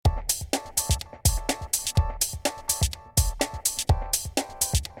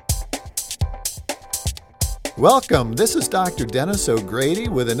Welcome, this is Dr. Dennis O'Grady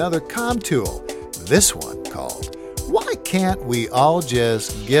with another comm tool, this one called Why Can't We All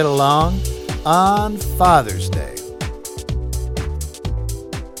Just Get Along on Father's Day?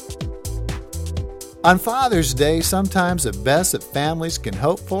 On Father's Day, sometimes the best that families can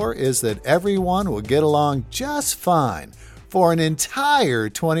hope for is that everyone will get along just fine for an entire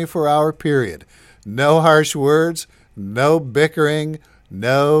 24-hour period. No harsh words, no bickering,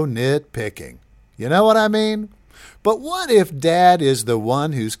 no nitpicking. You know what I mean? But what if Dad is the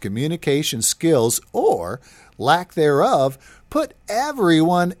one whose communication skills, or lack thereof, put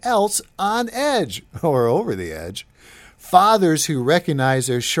everyone else on edge or over the edge? Fathers who recognize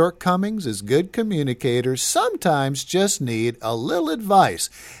their shortcomings as good communicators sometimes just need a little advice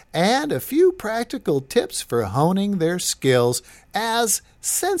and a few practical tips for honing their skills as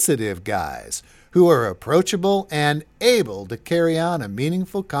sensitive guys who are approachable and able to carry on a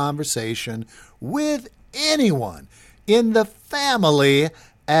meaningful conversation with anyone in the family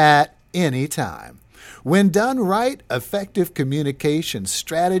at any time. When done right, effective communication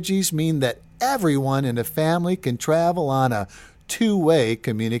strategies mean that everyone in a family can travel on a two-way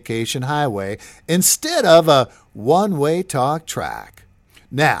communication highway instead of a one-way talk track.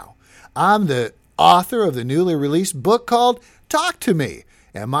 Now, I'm the author of the newly released book called Talk to Me,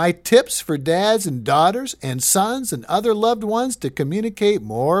 and my tips for dads and daughters and sons and other loved ones to communicate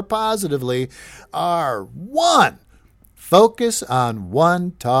more positively are 1. Focus on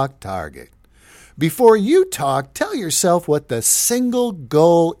one talk target. Before you talk, tell yourself what the single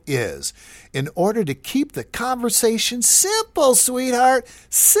goal is in order to keep the conversation simple, sweetheart,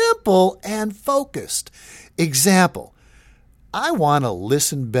 simple and focused. Example, I want to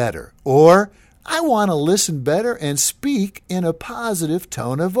listen better, or I want to listen better and speak in a positive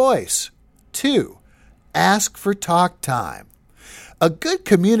tone of voice. 2. Ask for talk time. A good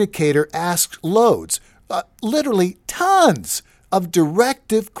communicator asks loads, literally tons of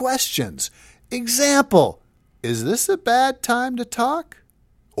directive questions. Example, is this a bad time to talk?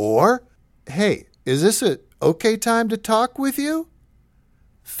 Or, hey, is this an okay time to talk with you?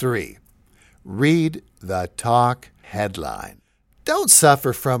 3. Read the talk headline. Don't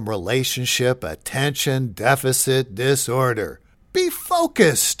suffer from relationship attention deficit disorder. Be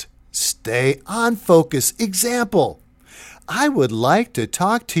focused. Stay on focus. Example, I would like to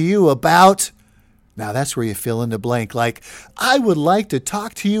talk to you about... Now that's where you fill in the blank. Like, I would like to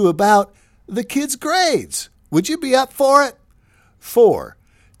talk to you about the kids' grades. Would you be up for it? 4.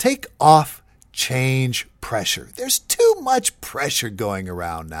 Take off change pressure. There's too much pressure going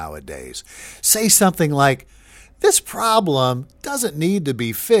around nowadays. Say something like, this problem doesn't need to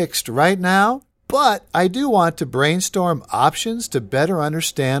be fixed right now, but I do want to brainstorm options to better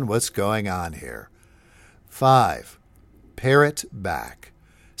understand what's going on here. 5. Parrot back.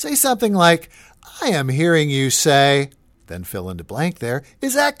 Say something like, I am hearing you say, then fill in the blank there,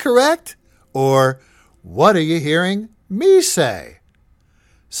 is that correct? Or, what are you hearing me say?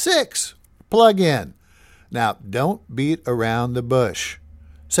 6. Plug in. Now, don't beat around the bush.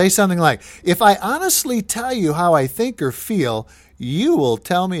 Say something like, if I honestly tell you how I think or feel, you will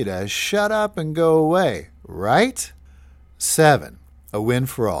tell me to shut up and go away, right? 7. A win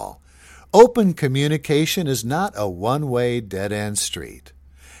for all. Open communication is not a one-way dead-end street.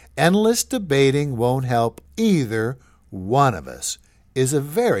 Endless debating won't help either one of us is a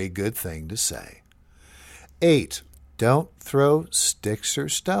very good thing to say. 8. Don't throw sticks or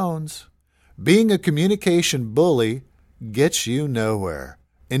stones. Being a communication bully gets you nowhere.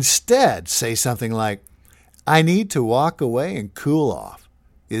 Instead, say something like, I need to walk away and cool off.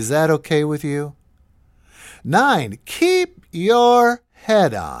 Is that okay with you? 9. Keep your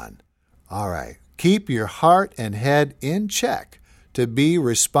head on. All right. Keep your heart and head in check to be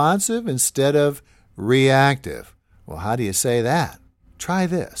responsive instead of reactive. Well, how do you say that? Try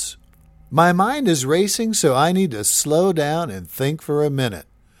this. My mind is racing, so I need to slow down and think for a minute.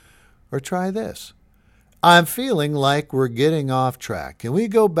 Or try this. I'm feeling like we're getting off track. Can we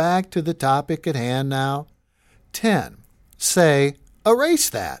go back to the topic at hand now? 10. Say, erase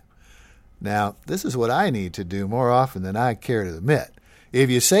that. Now, this is what I need to do more often than I care to admit.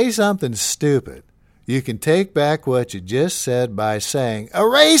 If you say something stupid, you can take back what you just said by saying,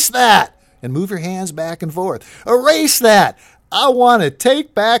 erase that, and move your hands back and forth. Erase that. I want to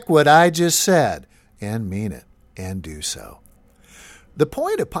take back what I just said, and mean it, and do so. The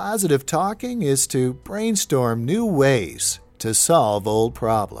point of positive talking is to brainstorm new ways to solve old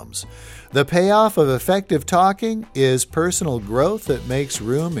problems. The payoff of effective talking is personal growth that makes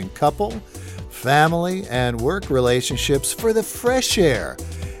room in couple, family, and work relationships for the fresh air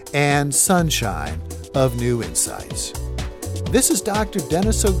and sunshine of new insights. This is Dr.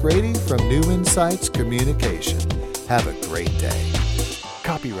 Dennis O'Grady from New Insights Communication. Have a great day.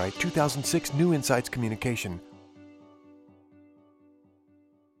 Copyright 2006 New Insights Communication.